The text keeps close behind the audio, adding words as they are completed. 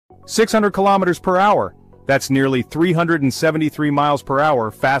600 kilometers per hour. That's nearly 373 miles per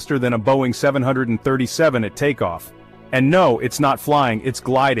hour faster than a Boeing 737 at takeoff. And no, it's not flying, it's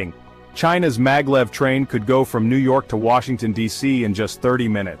gliding. China's Maglev train could go from New York to Washington, D.C. in just 30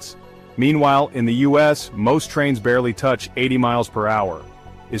 minutes. Meanwhile, in the US, most trains barely touch 80 miles per hour.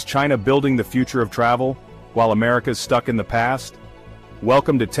 Is China building the future of travel, while America's stuck in the past?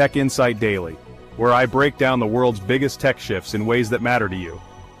 Welcome to Tech Insight Daily, where I break down the world's biggest tech shifts in ways that matter to you.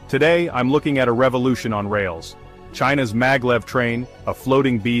 Today, I'm looking at a revolution on rails. China's Maglev train, a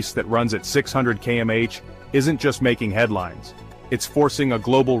floating beast that runs at 600 km/h, isn't just making headlines. It's forcing a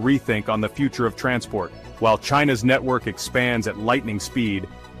global rethink on the future of transport. While China's network expands at lightning speed,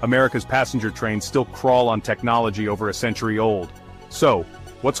 America's passenger trains still crawl on technology over a century old. So,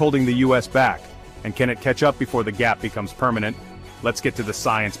 what's holding the US back? And can it catch up before the gap becomes permanent? Let's get to the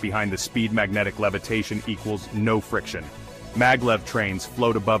science behind the speed magnetic levitation equals no friction. Maglev trains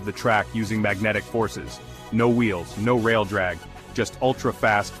float above the track using magnetic forces. No wheels, no rail drag, just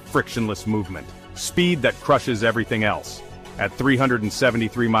ultra-fast, frictionless movement. Speed that crushes everything else. At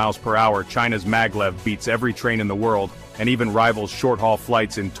 373 miles per hour, China's Maglev beats every train in the world, and even rivals short-haul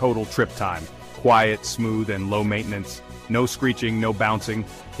flights in total trip time. Quiet, smooth, and low maintenance. No screeching, no bouncing.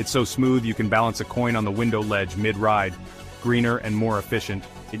 It's so smooth you can balance a coin on the window ledge mid-ride. Greener and more efficient.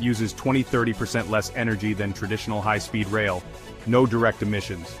 It uses 20–30% less energy than traditional high-speed rail. No direct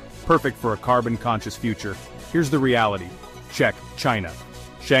emissions. Perfect for a carbon-conscious future. Here's the reality. Check, China.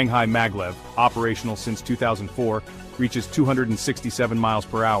 Shanghai Maglev, operational since 2004, reaches 267 miles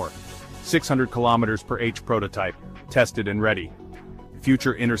per hour. 600 kilometers per h prototype, tested and ready.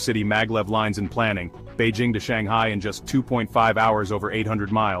 Future intercity Maglev lines in planning, Beijing to Shanghai in just 2.5 hours over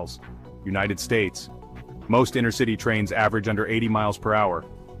 800 miles. United States. Most intercity trains average under 80 miles per hour.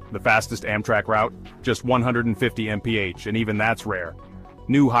 The fastest Amtrak route, just 150 mph, and even that's rare.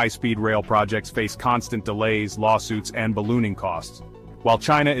 New high-speed rail projects face constant delays, lawsuits, and ballooning costs. While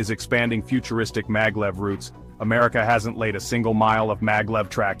China is expanding futuristic Maglev routes, America hasn't laid a single mile of Maglev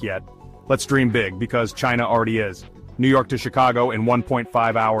track yet. Let's dream big, because China already is. New York to Chicago in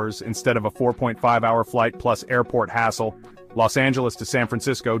 1.5 hours instead of a 4.5-hour flight plus airport hassle. Los Angeles to San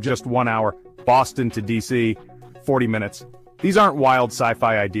Francisco, just 1 hour. Boston to DC, 40 minutes. These aren't wild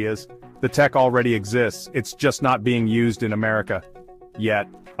sci-fi ideas. The tech already exists, it's just not being used in America. Yet,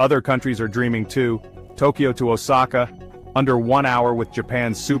 other countries are dreaming too. Tokyo to Osaka, under 1 hour with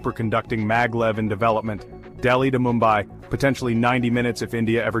Japan's superconducting Maglev in development. Delhi to Mumbai, potentially 90 minutes if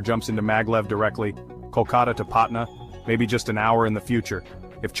India ever jumps into Maglev directly. Kolkata to Patna, maybe just an hour in the future.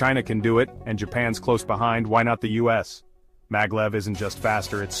 If China can do it, and Japan's close behind, why not the US? Maglev isn't just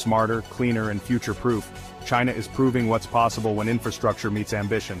faster, it's smarter, cleaner, and future-proof. China is proving what's possible when infrastructure meets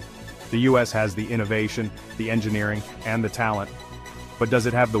ambition. The US has the innovation, the engineering, and the talent. But does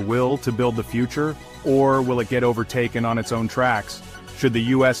it have the will to build the future, or will it get overtaken on its own tracks? Should the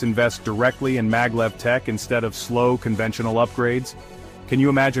US invest directly in Maglev tech instead of slow, conventional upgrades? Can you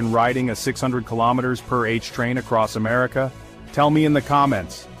imagine riding a 600 kilometers per h train across America? Tell me in the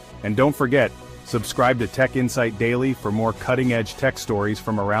comments. And don't forget, subscribe to Tech Insight Daily for more cutting-edge tech stories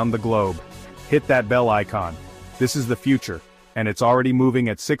from around the globe. Hit that bell icon. This is the future, and it's already moving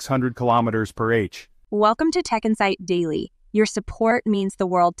at 600 kilometers per h. Welcome to Tech Insight Daily. Your support means the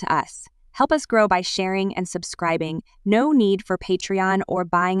world to us. Help us grow by sharing and subscribing. No need for Patreon or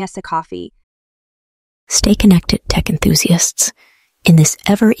buying us a coffee. Stay connected, tech enthusiasts, in this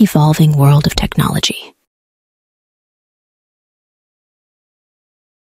ever-evolving world of technology.